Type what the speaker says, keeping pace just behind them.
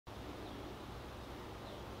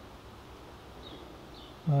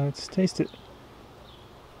Let's taste it.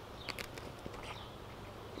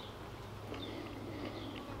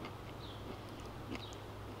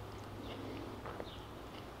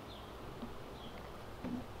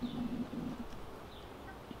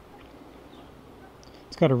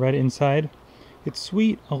 It's got a red inside. It's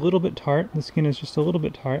sweet, a little bit tart. The skin is just a little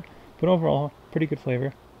bit tart, but overall, pretty good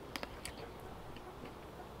flavor.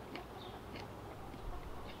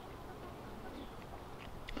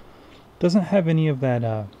 Doesn't have any of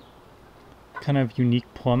that kind of unique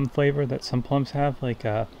plum flavor that some plums have, like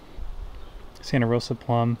Santa Rosa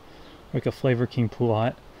plum, like a Flavor King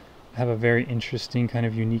Poulet. Have a very interesting kind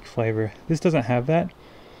of unique flavor. This doesn't have that,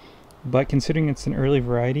 but considering it's an early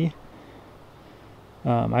variety,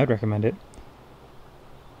 I would recommend it.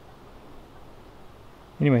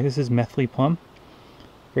 Anyway, this is Methley Plum.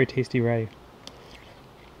 Very tasty variety.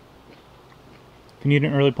 If you need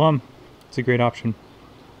an early plum, it's a great option.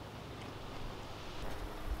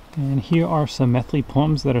 And here are some Methley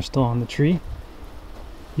plums that are still on the tree.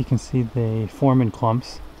 You can see they form in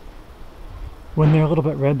clumps. When they're a little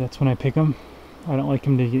bit red, that's when I pick them. I don't like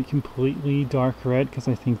them to get completely dark red because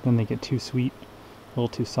I think then they get too sweet, a little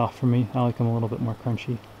too soft for me. I like them a little bit more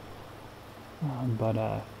crunchy. But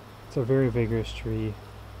it's a very vigorous tree.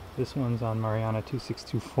 This one's on Mariana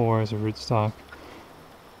 2624 as a rootstock.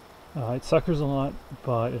 It suckers a lot,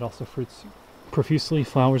 but it also fruits profusely,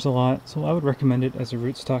 flowers a lot, so I would recommend it as a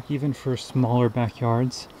rootstock even for smaller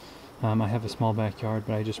backyards. I have a small backyard,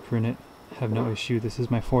 but I just prune it, have no issue. This is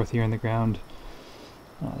my 4th year in the ground,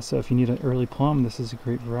 so if you need an early plum, this is a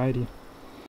great variety.